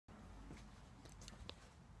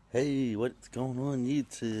Hey, what's going on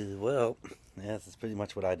YouTube? Well, yeah, this is pretty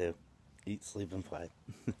much what I do. Eat, sleep, and play.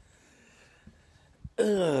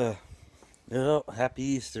 Uh, Happy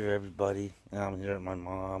Easter, everybody. I'm here at my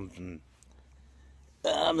mom's, and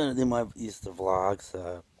I'm gonna do my Easter vlog,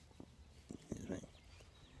 so, excuse me.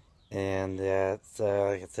 And it's,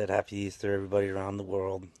 like I said, Happy Easter, everybody around the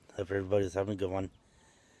world. Hope everybody's having a good one.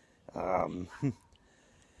 Um,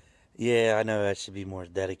 yeah, I know I should be more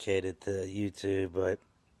dedicated to YouTube, but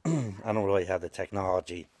I don't really have the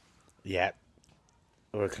technology yet,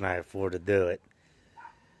 or can I afford to do it?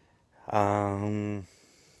 Um,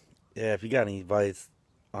 Yeah, if you got any advice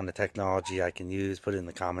on the technology I can use, put it in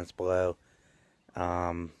the comments below.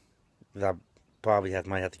 Um, I probably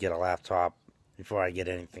might have to get a laptop before I get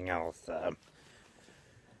anything else.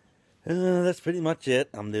 That's pretty much it.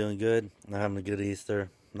 I'm doing good. I'm having a good Easter.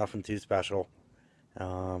 Nothing too special.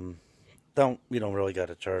 Um, we don't really go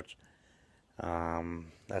to church.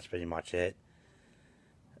 That's pretty much it.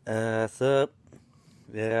 So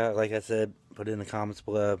yeah, like I said, put it in the comments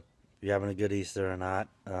below if you're having a good Easter or not.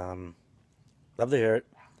 Love to hear it.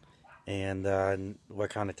 And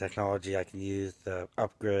what kind of technology I can use to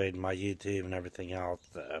upgrade my YouTube and everything else.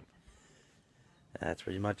 That's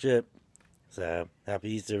pretty much it. So,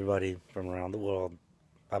 happy Easter, everybody, from around the world.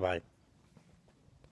 Bye bye.